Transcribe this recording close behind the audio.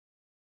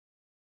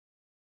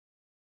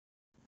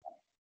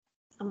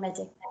I'm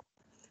ready.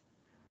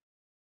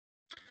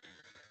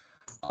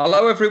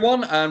 Hello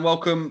everyone and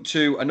welcome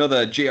to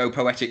another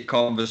Geopoetic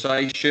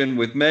conversation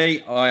with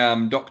me. I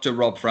am Dr.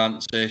 Rob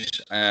Francis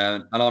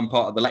and I'm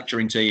part of the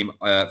lecturing team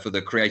for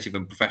the creative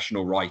and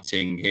professional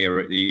writing here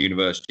at the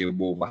University of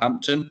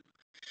Wolverhampton.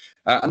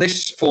 And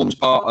this forms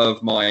part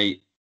of my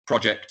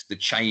project, the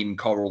Chain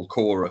Choral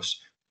Chorus,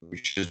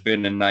 which has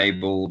been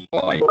enabled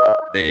by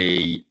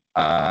the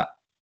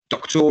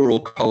Doctoral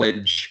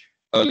College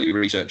Early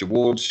Research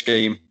Awards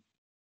scheme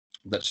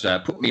that's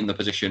put me in the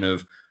position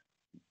of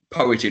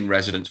poet in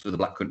residence for the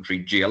Black Country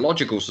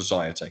Geological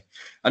Society.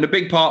 And a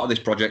big part of this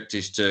project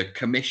is to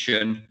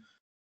commission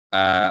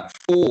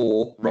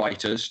 4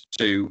 writers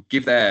to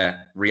give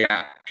their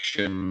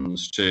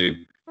reactions to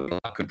the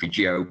Black Country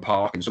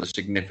Geopark and sort of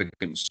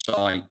significant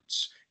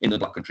sites in the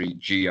Black Country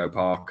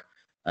Geopark,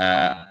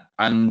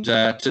 and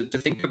to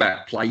think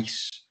about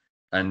place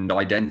and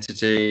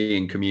identity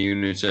and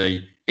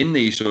community in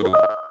these sort of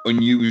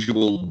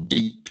unusual,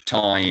 deep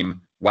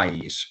time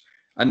ways.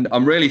 And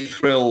I'm really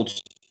thrilled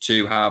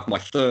to have my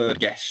third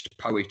guest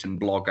poet and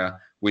blogger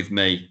with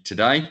me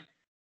today,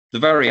 the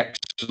very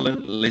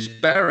excellent Liz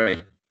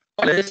Berry.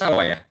 Hi Liz, how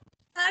are you?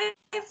 Hi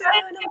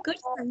everyone, I'm good,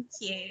 thank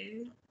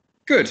you.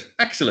 Good,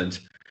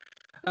 excellent.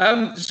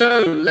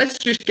 So let's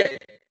just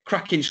get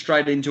cracking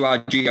straight into our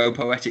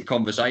geopoetic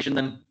conversation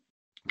then.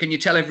 Can you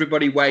tell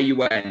everybody where you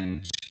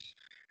went?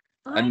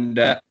 And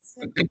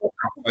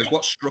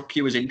what struck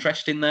you as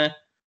interesting there?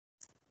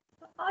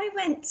 I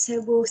went to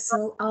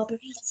Walsall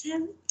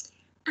Arboretum.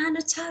 And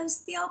I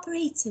chose the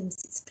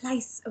Arboretums. It's a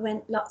place I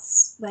went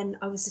lots when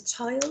I was a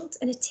child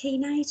and a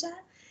teenager,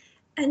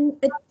 and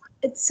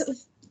I'd sort of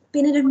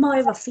been an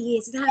admirer for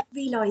years without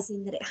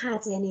realising that it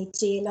had any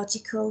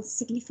geological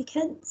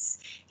significance.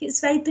 It was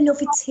very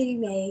beloved to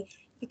me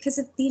because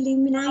of the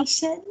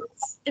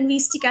illuminations, and we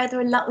used to go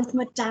there a lot with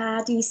my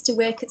dad, who used to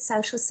work at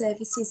social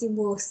services in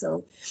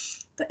Walsall.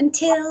 But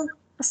until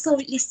I saw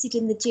it listed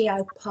in the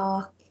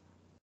Geopark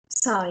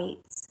site,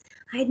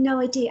 I had no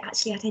idea it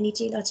actually had any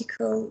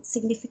geological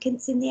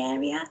significance in the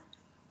area.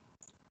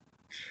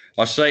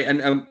 I see.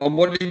 And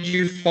what did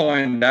you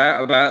find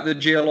out about the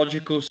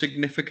geological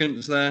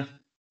significance there?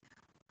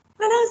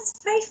 Well, I was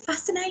very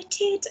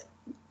fascinated.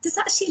 There's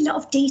actually a lot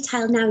of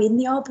detail now in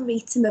the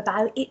Arboretum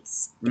about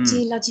its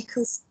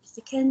geological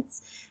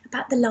significance,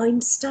 about the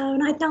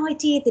limestone. I had no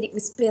idea that it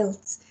was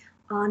built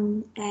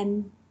on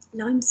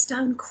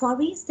limestone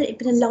quarries, that it had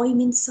been a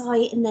liming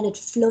site and then had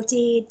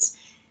flooded,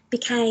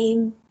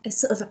 became a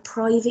sort of a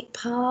private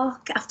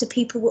park after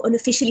people were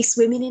unofficially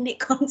swimming in it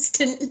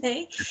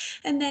constantly,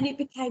 and then it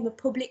became a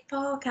public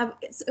park. How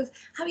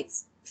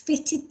it's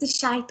fitted the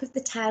shape of the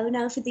town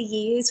over the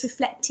years,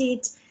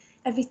 reflected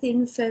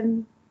everything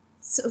from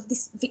sort of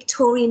this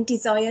Victorian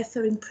desire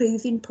for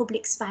improving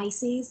public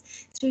spaces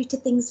through to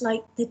things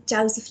like the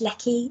Joseph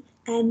Leckey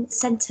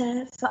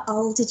Centre for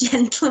Older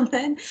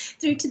Gentlemen,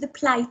 through to the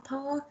play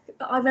park.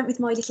 I went with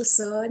my little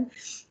son,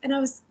 and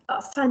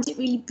I found it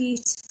really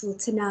beautiful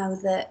to know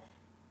that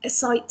a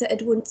site that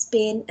had once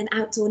been an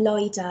outdoor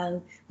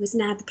Lido was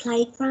now the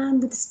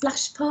playground with a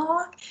splash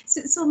park. So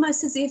it's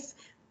almost as if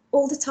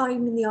all the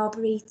time in the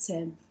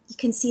Arboretum you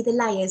can see the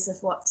layers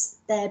of what's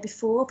there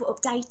before but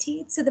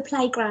updated. So the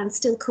playground's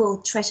still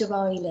called Treasure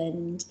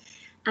Island,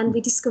 and we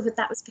discovered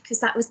that was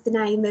because that was the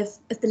name of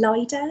the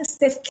Lido. So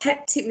they've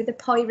kept it with a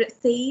pirate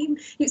theme.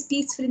 It was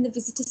beautiful in the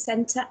visitor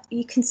centre.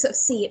 You can sort of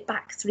see it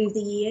back through the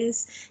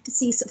years, to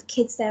see sort of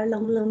kids there a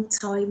long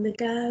time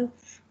ago,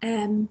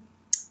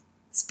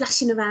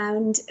 splashing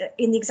around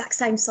in the exact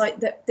same site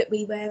that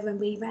we were when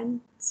we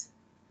went.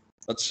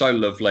 That's so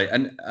lovely.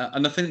 And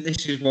I think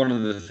this is one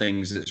of the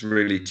things that's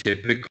really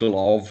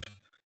typical of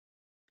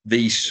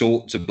these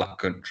sorts of Black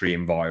Country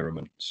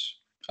environments.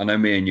 I know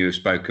me and you have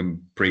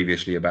spoken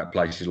previously about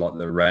places like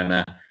the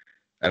Renner,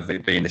 of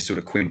it being this sort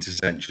of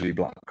quintessentially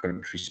Black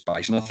Country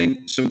space. And I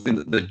think something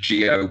that the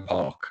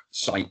Geopark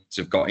sites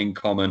have got in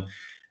common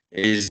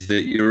is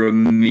that you're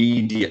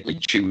immediately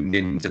tuned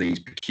into these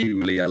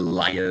peculiar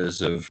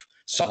layers of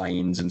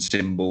signs and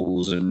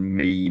symbols and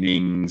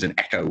meanings and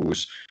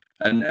echoes.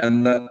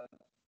 And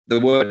the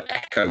word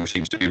echo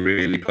seems to be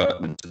really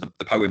pertinent to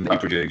the poem that you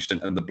produced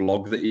and the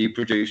blog that you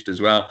produced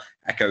as well.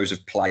 Echoes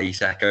of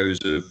place, echoes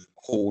of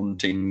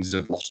hauntings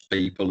of lost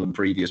people and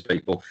previous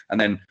people, and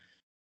then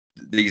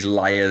these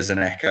layers and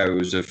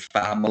echoes of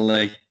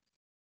family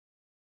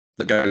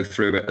that go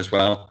through it as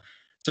well.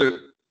 So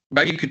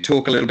maybe you could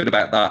talk a little bit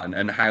about that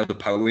and how the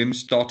poem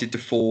started to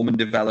form and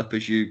develop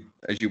as you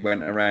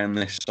went around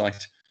this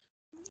site.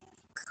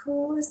 Of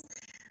course.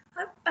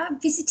 I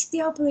visited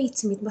the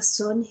Arboretum with my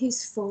son,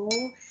 who's 4,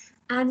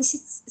 and this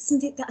is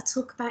something that I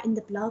talk about in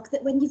the blog,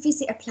 that when you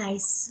visit a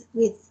place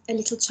with a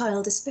little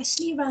child,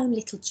 especially your own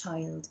little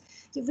child,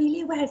 you're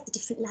really aware of the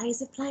different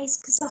layers of place,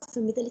 because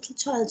often with a little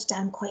child you're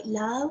down quite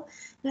low,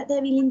 like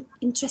they're really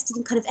interested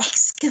in kind of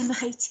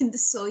excavating the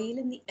soil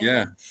and the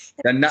earth.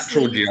 They're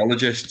natural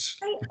geologists.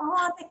 They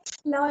are, they're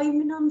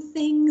climbing on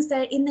things,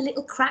 they're in the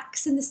little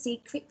cracks and the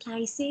secret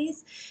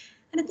places.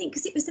 And I think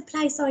because it was the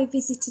place I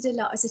visited a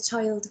lot as a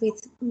child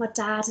with my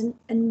dad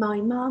and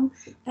my mum,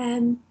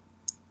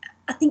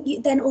 I think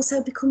you then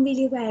also become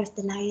really aware of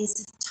the layers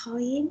of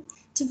time.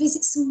 To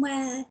visit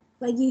somewhere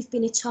where you've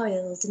been a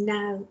child and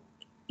now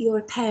you're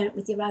a parent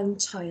with your own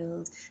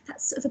child,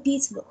 that's sort of a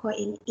beautiful but quite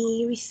an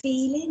eerie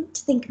feeling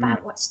to think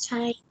about what's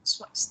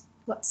changed,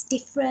 what's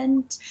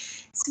different.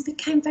 So I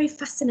became very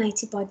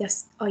fascinated by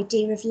this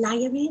idea of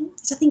layering,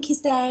 which I think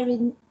is there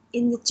in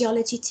the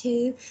geology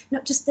too,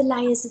 not just the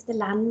layers of the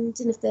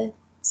land and of the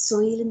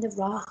soil and the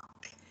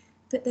rock,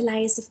 but the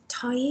layers of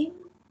time,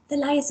 the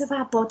layers of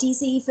our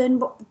bodies even,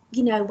 what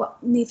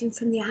moving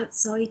from the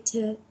outside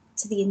to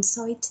the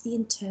inside, to the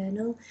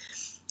internal.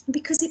 And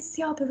because it's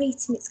the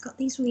Arboretum, it's got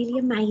these really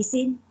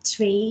amazing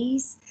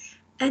trees,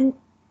 and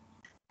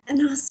I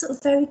was sort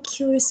of very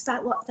curious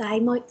about what they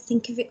might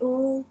think of it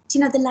all. Do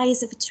you know the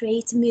layers of a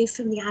tree to move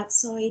from the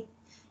outside,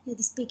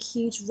 this big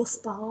huge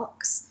rough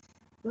barks,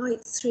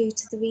 right through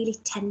to the really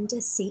tender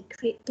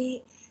secret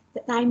bit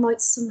that they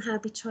might somehow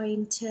be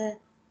trying to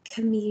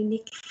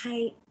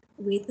communicate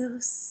with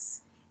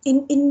us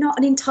in not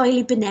an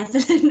entirely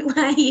benevolent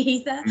way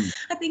either.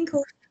 I think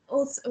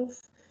all sort of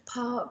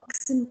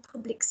parks and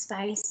public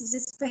spaces,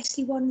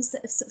 especially ones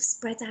that have sort of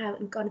spread out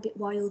and gone a bit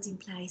wild in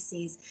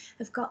places,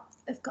 have got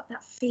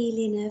that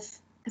feeling of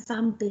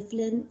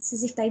ambivalence,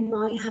 as if they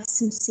might have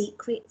some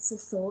secrets or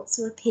thoughts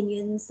or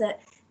opinions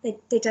that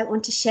they don't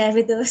want to share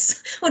with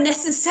us or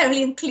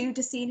necessarily include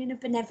us in a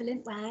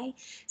benevolent way.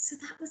 So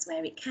that was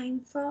where it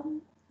came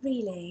from,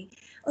 really.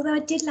 Although I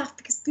did laugh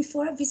because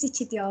before I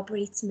visited the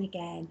Arboretum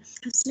again,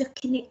 I was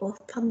looking it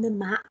up on the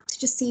map to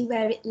just see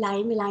where it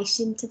lay in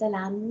relation to the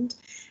land.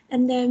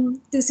 And there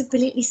was a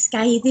brilliantly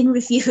scathing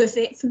review of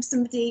it from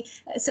somebody,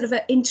 sort of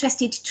an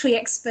interested tree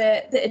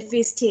expert that had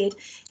visited.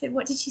 But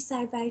what did she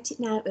say about it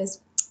now? It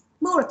was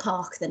more a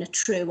park than a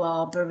true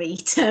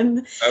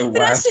arboretum. Oh, wow.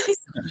 But actually,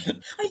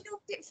 I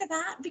loved it for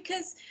that,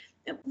 because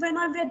when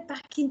I read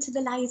back into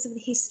the layers of the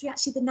history,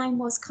 actually the name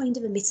was kind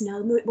of a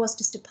misnomer. It was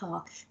just a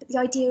park, but the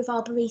idea of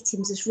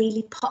arboretums was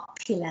really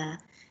popular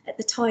at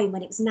the time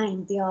when it was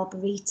named the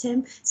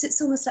Arboretum. So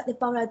it's almost like they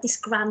borrowed this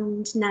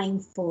grand name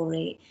for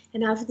it,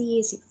 and over the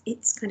years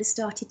it's kind of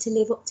started to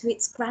live up to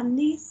its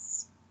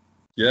grandness.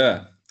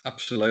 Yeah,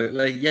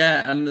 absolutely.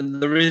 Yeah,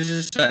 and there is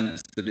a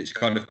sense that it's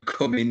kind of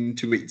come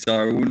into its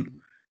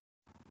own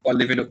by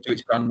living up to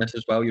its grandness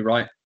as well. You're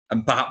right,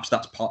 and perhaps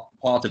that's part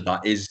of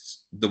that is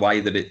the way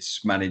that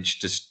it's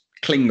managed to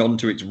cling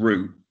onto its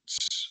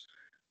roots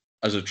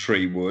as a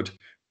tree would,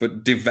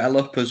 but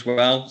develop as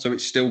well. So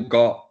it's still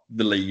got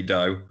the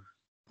Lido,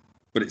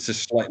 but it's a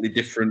slightly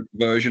different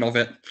version of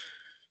it.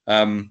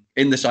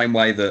 In the same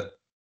way that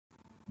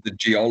the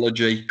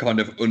geology kind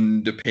of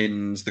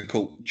underpins the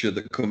culture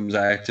that comes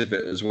out of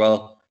it as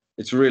well.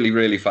 It's really,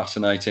 really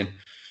fascinating.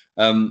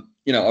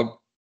 I've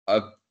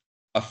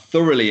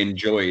thoroughly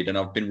enjoyed, and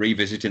I've been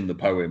revisiting the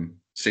poem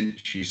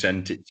since you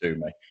sent it to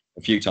me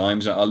a few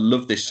times. I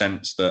love this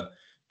sense that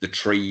the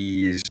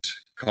trees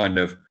kind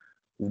of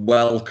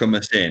welcome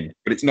us in,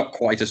 but it's not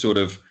quite a sort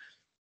of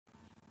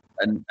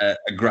a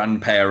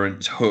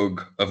grandparent's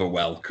hug of a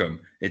welcome.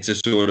 It's a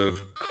sort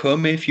of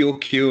come if you're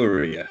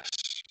curious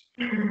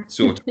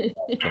sort of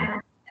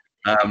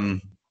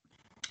welcome,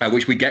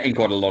 which we get in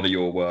quite a lot of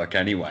your work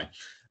anyway.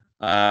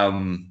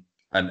 And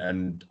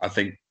I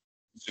think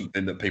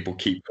something that people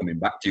keep coming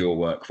back to your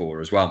work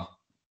for as well.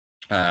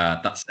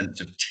 That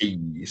sense of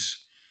tease,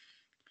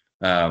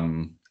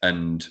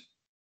 and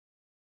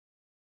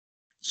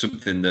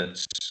something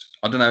that's,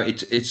 I don't know,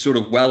 it's sort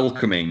of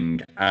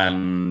welcoming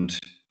and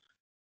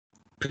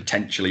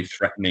potentially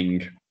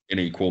threatening in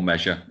equal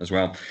measure as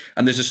well.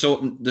 And there's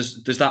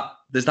that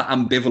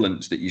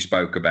ambivalence that you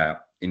spoke about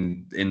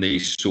in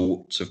these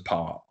sorts of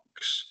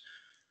parks,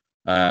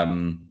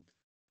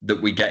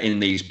 that we get in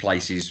these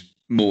places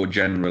more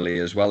generally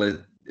as well,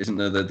 isn't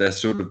there?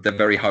 That they're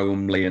very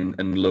homely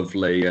and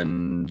lovely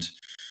and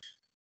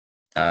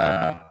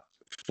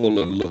full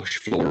of lush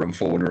flora and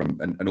fauna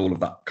and all of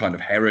that kind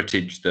of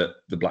heritage that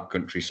the Black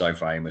Country is so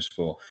famous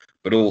for,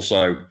 but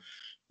also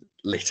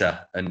litter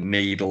and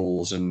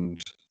needles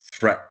and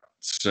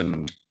threats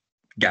and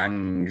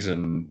gangs,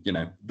 and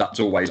that's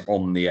always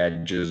on the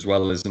edge as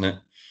well, isn't it?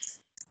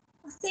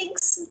 I think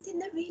something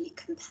that really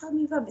compelled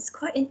me, Rob, it's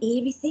quite an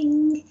eerie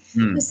thing,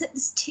 was that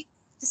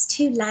there's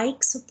two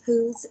lakes or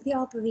pools at the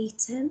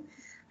Arboretum,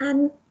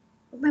 and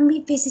when we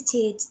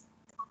visited,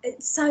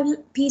 it's so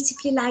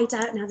beautifully laid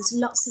out now. There's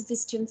lots of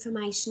visitor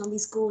information on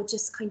these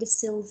gorgeous kind of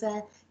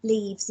silver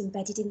leaves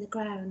embedded in the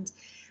ground.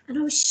 And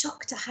I was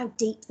shocked at how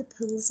deep the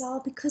pools are,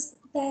 because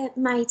they're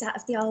made out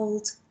of the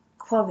old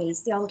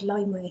quarries, the old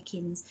lime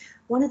workings.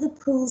 One of the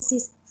pools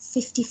is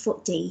 50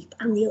 foot deep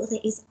and the other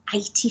is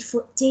 80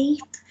 foot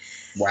deep.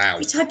 Wow.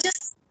 Which I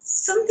just,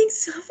 something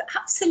sort of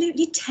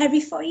absolutely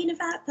terrifying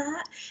about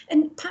that.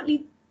 And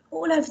apparently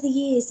all over the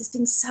years there's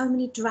been so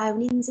many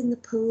drownings in the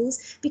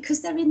pools,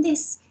 because they're in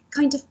this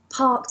kind of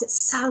park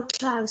that's so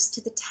close to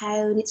the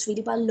town. It's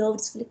really well loved.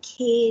 It's full of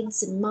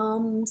kids and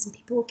mums and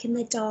people walking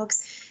their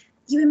dogs.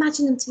 you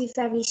imagine them to be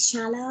very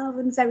shallow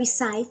and very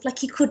safe,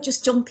 like you could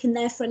just jump in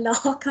there for a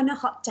lark on a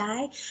hot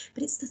day,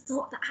 but it's the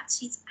thought that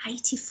actually it's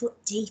 80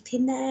 foot deep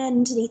in there, and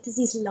underneath there's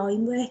these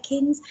lime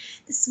workings.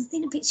 There's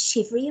something a bit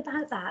shivery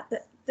about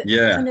that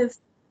Yeah. kind of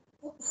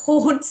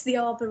haunts the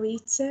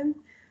Arboretum.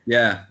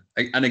 Yeah,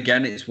 and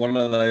again, it's one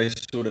of those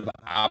sort of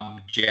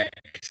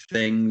abject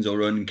things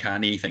or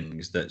uncanny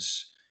things that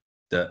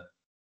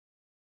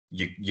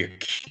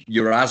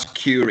you're as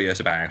curious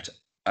about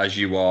as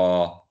you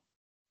are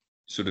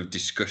sort of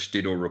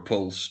disgusted or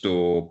repulsed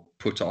or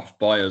put off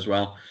by as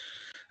well.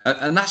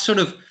 And that's sort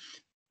of,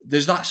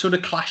 there's that sort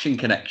of clashing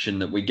connection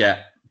that we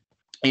get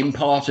in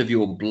part of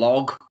your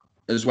blog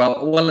as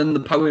well in the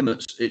poem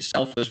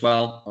itself as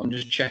well. I'm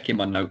just checking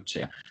my notes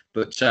here,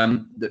 but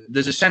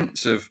there's a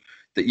sense of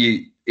that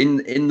you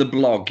in the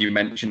blog you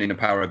mentioned in a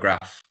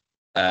paragraph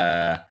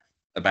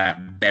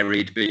about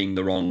buried being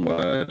the wrong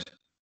word,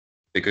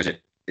 because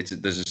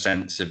there's a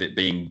sense of it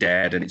being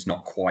dead, and it's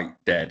not quite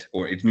dead,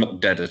 or it's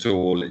not dead at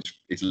all.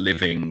 It's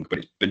living, but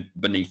it's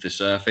beneath the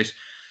surface.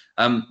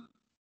 And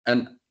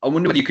I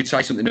wonder whether you could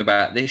say something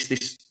about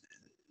this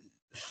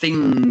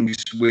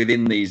things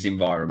within these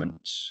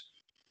environments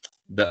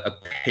that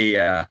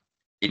appear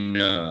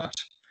inert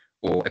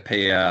or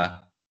appear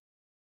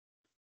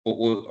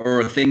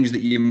or are things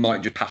that you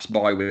might just pass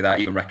by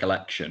without even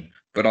recollection,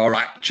 but are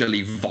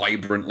actually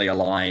vibrantly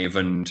alive,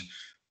 and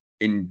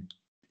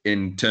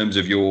in terms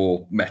of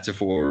your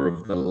metaphor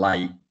of the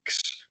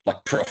lakes,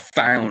 like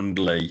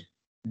profoundly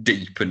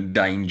deep and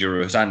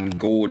dangerous and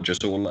gorgeous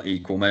all at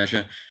equal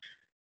measure.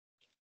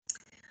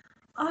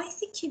 I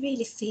think you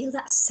really feel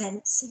that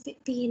sense of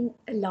it being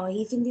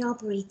alive in the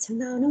Arboretum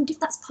now, and I wonder if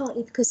that's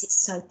partly because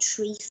it's so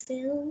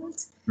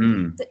tree-filled.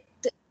 The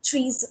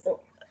trees,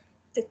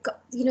 they've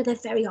got, they're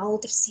very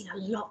old. They've seen a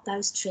lot,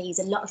 those trees,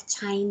 a lot of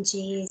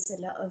changes,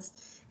 a lot of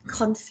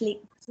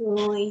conflict,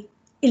 joy,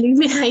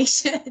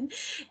 illumination.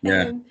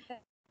 Yeah.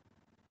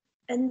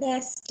 And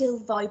they're still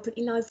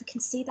vibrantly alive. We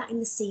can see that in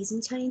the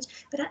season change.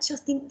 But actually, I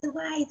think the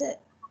way that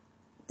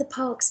the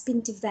park's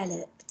been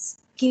developed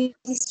gives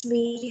this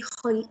really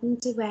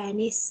heightened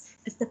awareness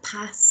of the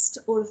past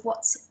or of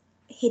what's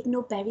hidden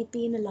or buried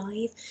being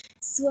alive.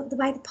 So the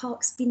way the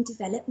park's been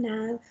developed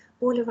now,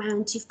 all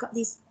around you've got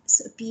these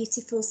sort of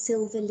beautiful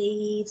silver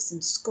leaves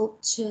and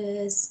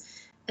sculptures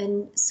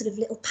and sort of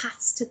little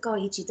paths to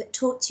guide you that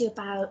talk to you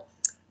about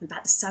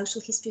the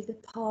social history of the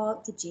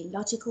park, the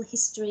geological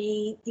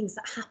history, things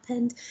that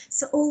happened.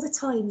 So all the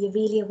time you're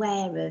really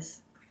aware of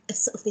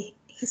sort of the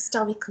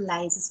historical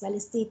layers as well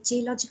as the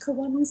geological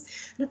ones.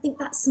 And I think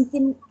that's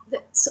something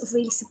that sort of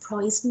really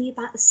surprised me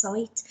about the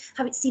site,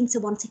 how it seemed to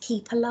want to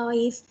keep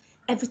alive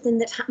everything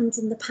that happened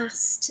in the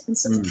past and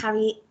sort of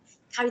carry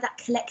that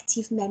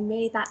collective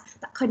memory, that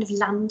kind of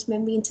land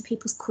memory into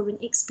people's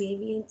current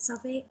experience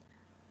of it.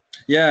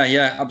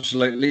 Yeah,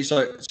 absolutely.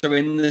 So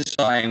in the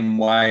same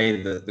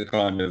way that the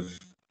kind of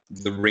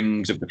the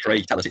rings of the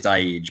tree tell us its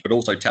age, but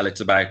also tell us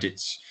about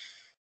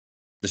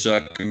the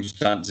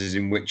circumstances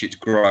in which it's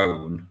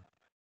grown,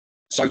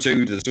 so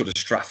too the sort of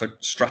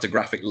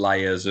stratigraphic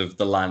layers of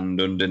the land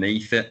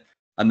underneath it.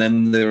 And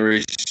then there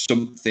is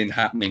something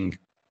happening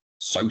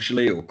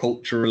socially or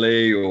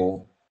culturally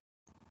or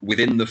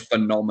within the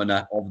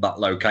phenomena of that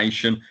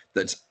location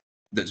that's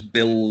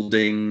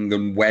building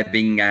and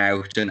webbing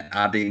out and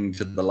adding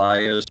to the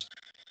layers.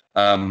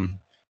 And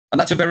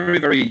that's a very,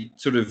 very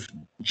sort of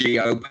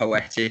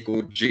geopoetic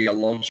or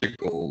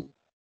geological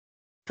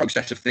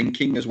process of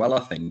thinking as well, I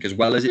think, as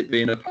well as it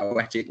being a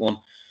poetic one.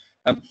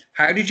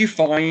 How did you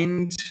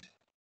find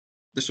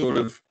the sort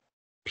of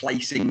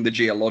placing the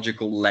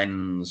geological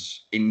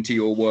lens into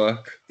your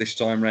work this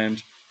time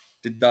round?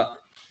 Did that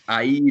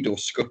aid or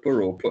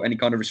scupper or put any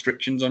kind of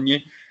restrictions on you?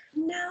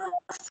 No,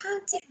 I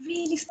found it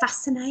really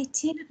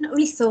fascinating. I've not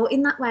really thought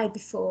in that way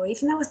before,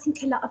 even though I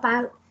think a lot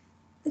about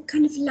the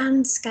kind of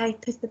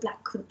landscape of the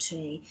Black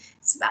Country.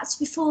 So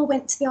actually, before I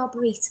went to the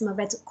Arboretum, I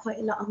read up quite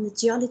a lot on the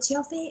geology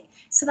of it.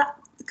 So that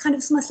kind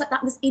of almost like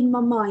that was in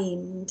my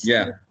mind.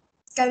 Yeah.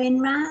 Going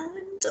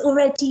round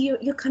already,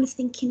 you're kind of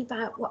thinking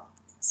about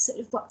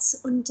what's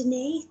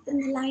underneath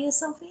and the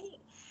layers of it.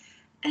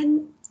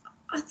 And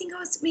I think I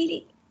was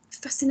really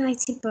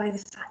fascinated by the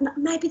fact that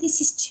maybe this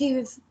is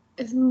true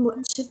of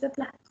much of the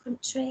Black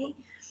Country.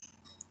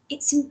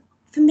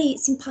 For me,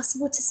 it's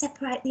impossible to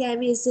separate the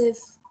areas of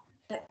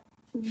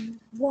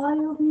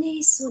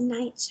wildness or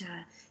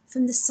nature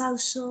from the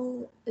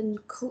social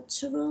and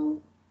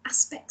cultural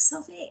aspects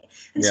of it,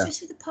 and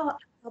especially the part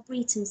of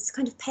Arboretum is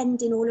kind of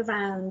penned in all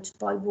around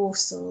by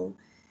Warsaw,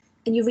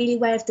 and you're really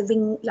aware of the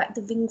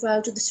ring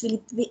road, or this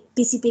really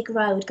busy big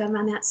road going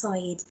around the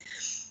outside,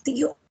 that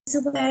you're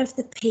always aware of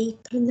the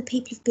people and the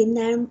people who've been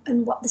there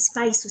and what the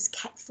space was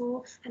kept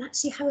for, and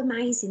actually how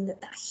amazing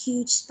that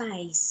huge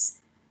space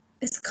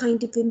has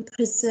kind of been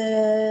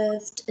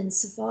preserved and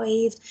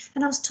survived.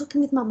 And I was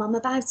talking with my mum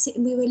about it,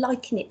 and we were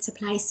likening it to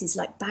places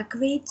like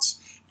Bagridge.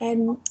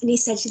 And he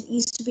said it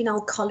used to be an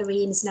old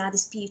colliery and is now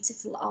this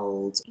beautiful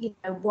old,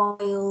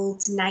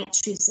 wild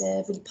nature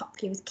reserve, really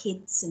popular with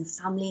kids and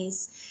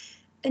families.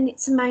 And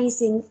it's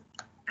amazing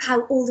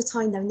how all the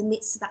time, though, in the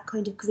midst of that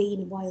kind of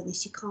green and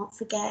wildness, you can't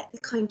forget the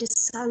kind of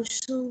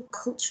social,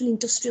 cultural,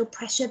 industrial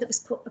pressure that was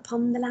put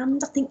upon the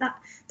land. I think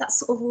that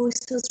sort of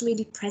always feels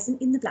really present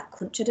in the Black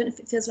Country. I don't know if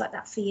it feels like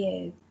that for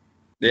you.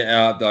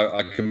 Yeah,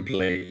 I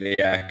completely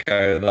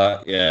echo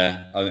that.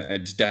 Yeah,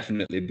 it's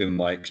definitely been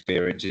my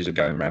experiences of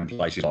going around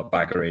places like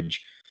Baggeridge,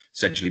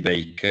 Sedgley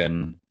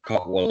Beacon,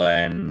 Cotwell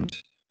End.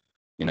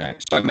 You know,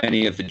 so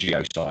many of the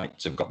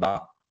geosites have got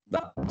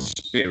that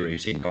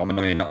spirit in common.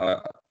 I mean,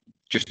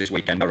 just this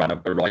weekend I ran a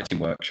writing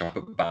workshop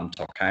at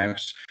Bantock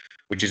House,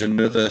 which is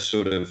another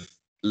sort of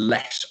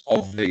less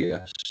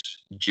obvious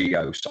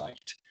geosite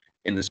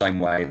in the same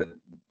way that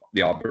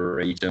the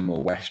Arboretum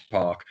or West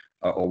Park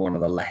are one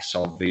of the less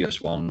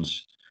obvious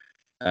ones.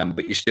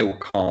 But you still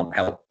can't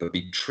help but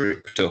be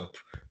tripped up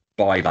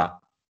by that,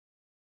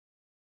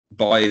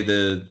 by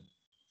the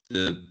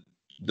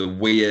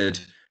weird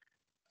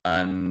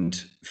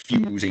and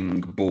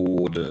fusing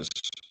borders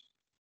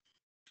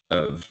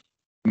of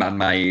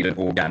man-made and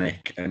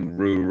organic and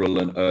rural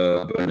and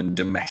urban and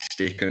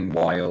domestic and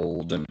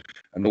wild and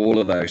all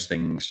of those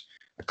things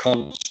are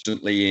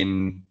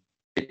constantly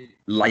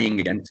laying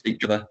against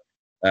each other.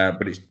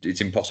 But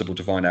it's impossible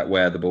to find out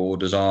where the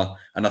borders are.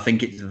 And I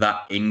think it's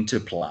that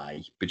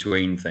interplay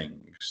between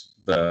things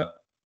that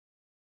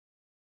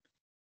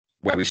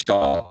where we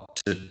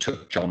start to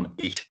touch on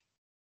it,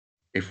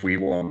 if we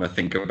want to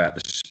think about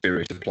the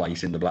spirit of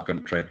place in the Black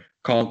Country.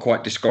 Can't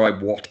quite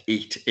describe what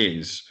it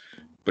is,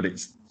 but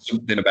it's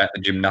something about the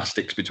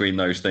gymnastics between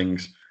those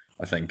things,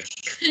 I think.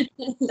 I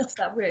love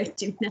that word,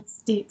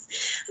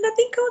 gymnastics. And I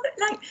think all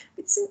that, like,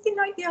 with something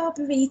like the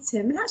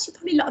Arboretum, and actually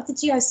probably a lot of the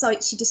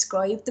geosites you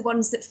described, the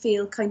ones that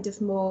feel kind of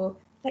more,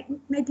 like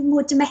maybe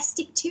more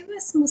domestic to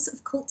us, more sort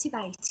of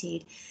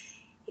cultivated,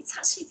 it's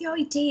actually the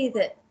idea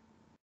that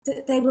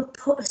they were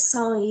put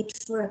aside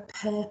for a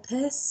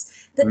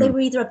purpose, that they were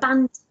either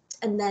abandoned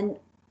and then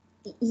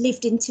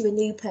lived into a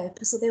new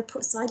purpose, or they were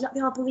put aside, like the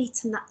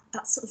Arboretum,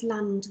 that sort of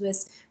land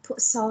was put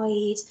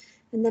aside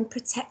and then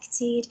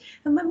protected.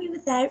 And when we were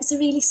there, it was a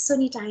really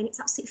sunny day and it's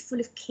absolutely full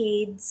of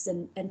kids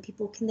and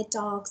people walking their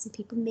dogs and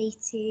people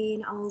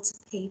meeting, older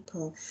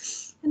people.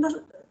 And I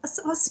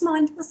was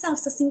smiling to myself,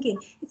 so I was thinking,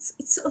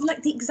 it's sort of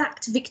like the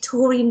exact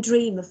Victorian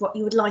dream of what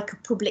you would like a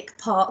public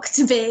park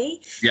to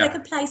be. Yeah. Like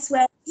a place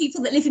where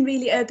people that live in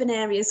really urban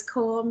areas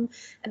come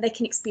and they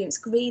can experience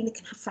green, they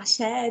can have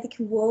fresh air, they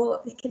can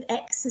walk, they can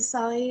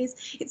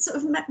exercise. It sort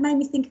of made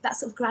me think of that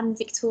sort of grand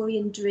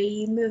Victorian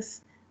dream of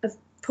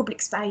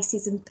public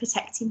spaces and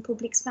protecting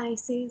public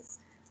spaces.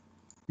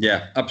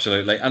 Yeah,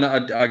 absolutely. And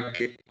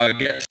I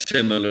get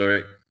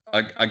similar.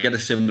 I get a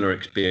similar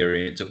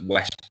experience at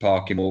West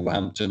Park in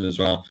Wolverhampton as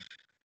well.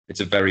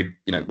 It's a very,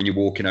 you know, when you're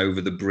walking over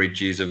the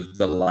bridges of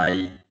the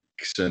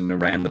lakes and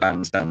around the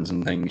bandstands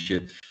and things,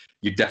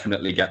 you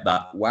definitely get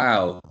that.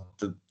 Wow,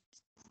 the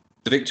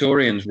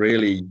Victorians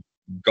really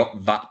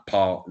got that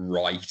part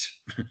right,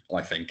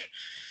 I think.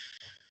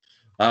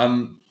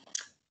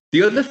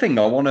 The other thing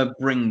I want to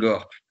bring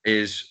up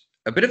is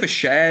a bit of a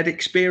shared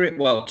experience.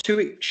 Well,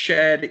 two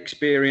shared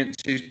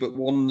experiences, but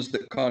ones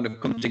that kind of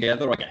come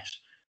together, I guess.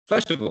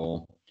 First of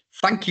all,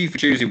 thank you for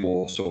choosing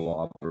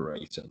Walsall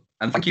Arboretum.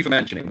 And thank you for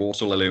mentioning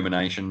Walsall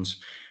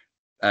Illuminations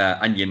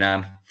and your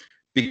nan.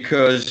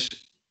 Because,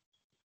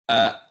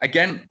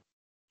 again,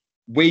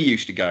 we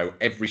used to go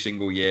every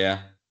single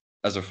year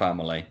as a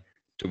family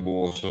to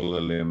Walsall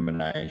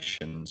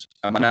Illuminations.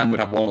 And my nan would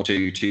have one or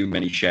two too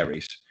many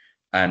sherries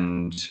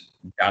and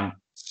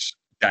dance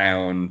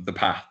down the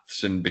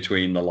paths and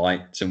between the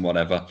lights and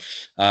whatever.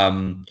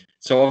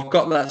 So I've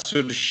got that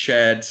sort of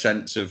shared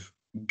sense of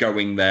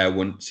going there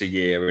once a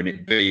year and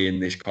it being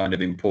this kind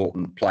of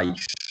important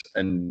place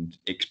and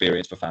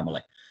experience for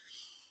family.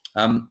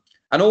 And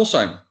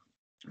also,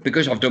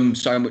 because I've done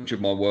so much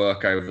of my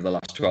work over the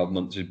last 12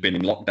 months, has been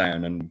in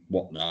lockdown and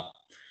whatnot.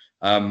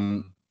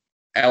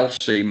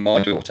 Elsie,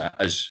 my daughter,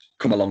 has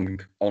come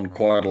along on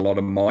quite a lot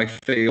of my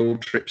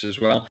field trips as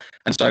well.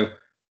 And so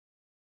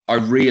I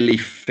really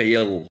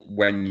feel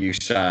when you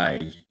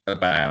say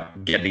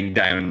about getting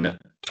down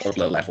at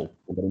toddler level,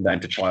 or getting down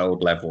to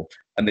child level,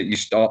 and that you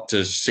start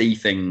to see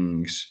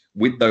things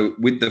with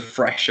the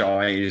fresh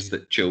eyes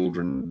that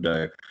children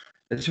do.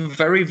 It's a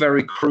very,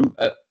 very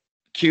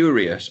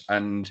curious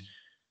and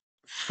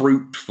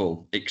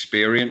fruitful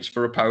experience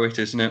for a poet,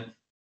 isn't it?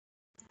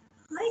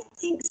 I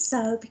think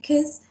so,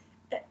 because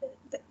I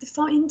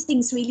find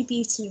things really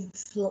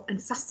beautiful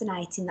and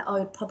fascinating that I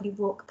would probably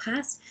walk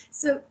past.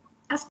 So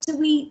after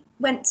we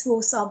went to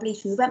Walsall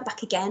Bleach, we went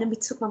back again and we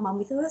took my mum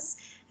with us.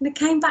 And I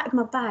came back with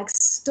my bag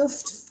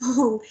stuffed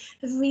full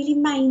of really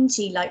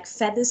mangy, like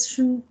feathers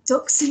from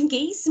ducks and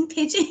geese and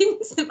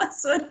pigeons that my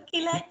son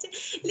collected.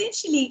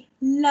 Literally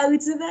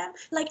loads of them,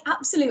 like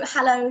absolute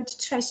hallowed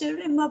treasure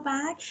in my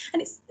bag.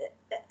 And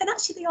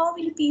actually they are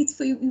really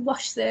beautiful. You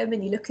wash them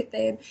and you look at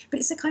them, but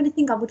it's the kind of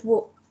thing I would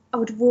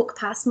walk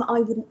past, but I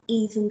wouldn't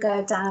even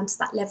go down to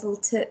that level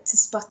to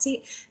spot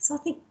it. So I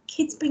think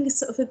kids bring a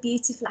sort of a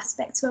beautiful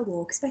aspect to a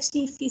walk,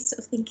 especially if you're sort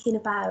of thinking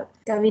about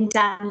going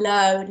down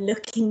low and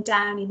looking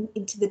down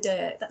into the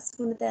dirt. That's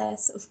one of their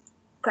sort of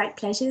great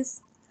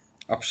pleasures.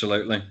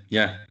 Absolutely.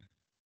 Yeah,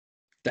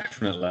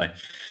 definitely.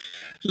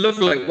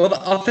 Lovely. Well,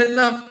 I think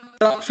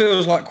that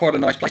feels like quite a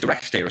nice place to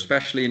rest here,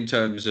 especially in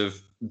terms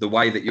of the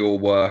way that your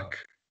work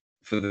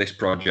for this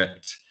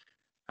project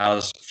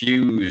has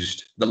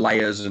fused the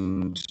layers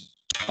and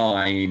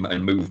time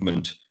and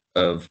movement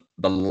of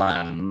the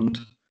land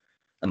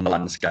and the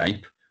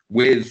landscape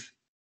with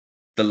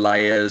the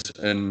layers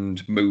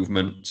and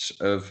movements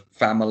of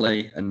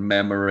family and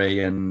memory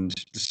and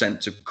the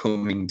sense of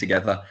coming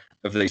together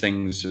of these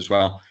things as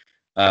well,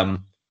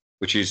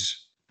 which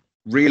is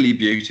really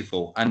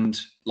beautiful. And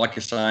like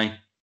I say,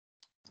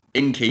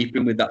 in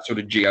keeping with that sort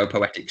of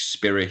geopoetic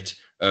spirit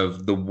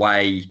of the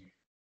way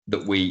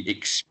that we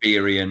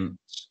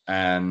experience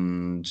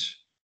and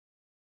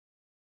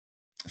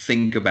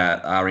think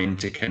about our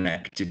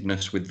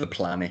interconnectedness with the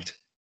planet,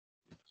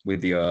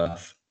 with the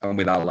earth, and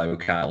with our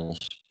locales.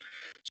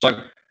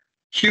 So,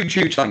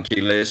 huge thank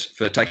you, Liz,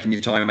 for taking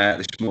your time out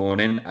this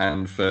morning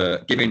and for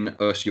giving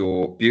us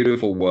your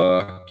beautiful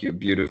work, your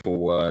beautiful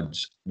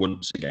words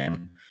once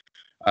again.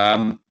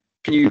 Can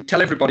you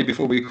tell everybody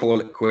before we call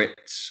it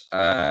quits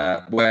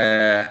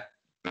where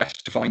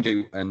best to find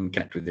you and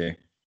connect with you?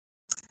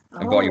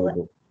 And buy your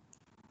book?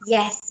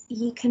 Yes,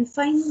 you can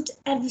find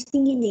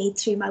everything you need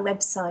through my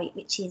website,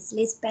 which is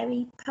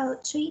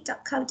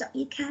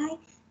lizberrypoetry.co.uk.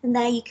 And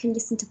there you can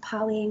listen to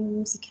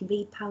poems, you can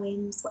read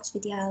poems, watch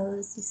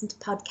videos, listen to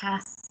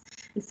podcasts,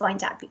 and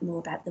find out a bit more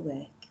about the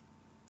work.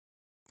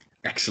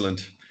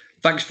 Excellent.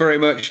 Thanks very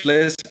much,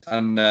 Liz.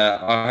 And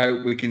I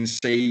hope we can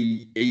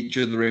see each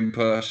other in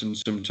person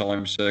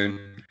sometime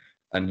soon.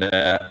 And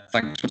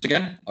thanks once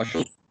again.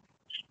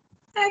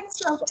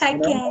 Thanks, Rob.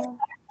 Take care.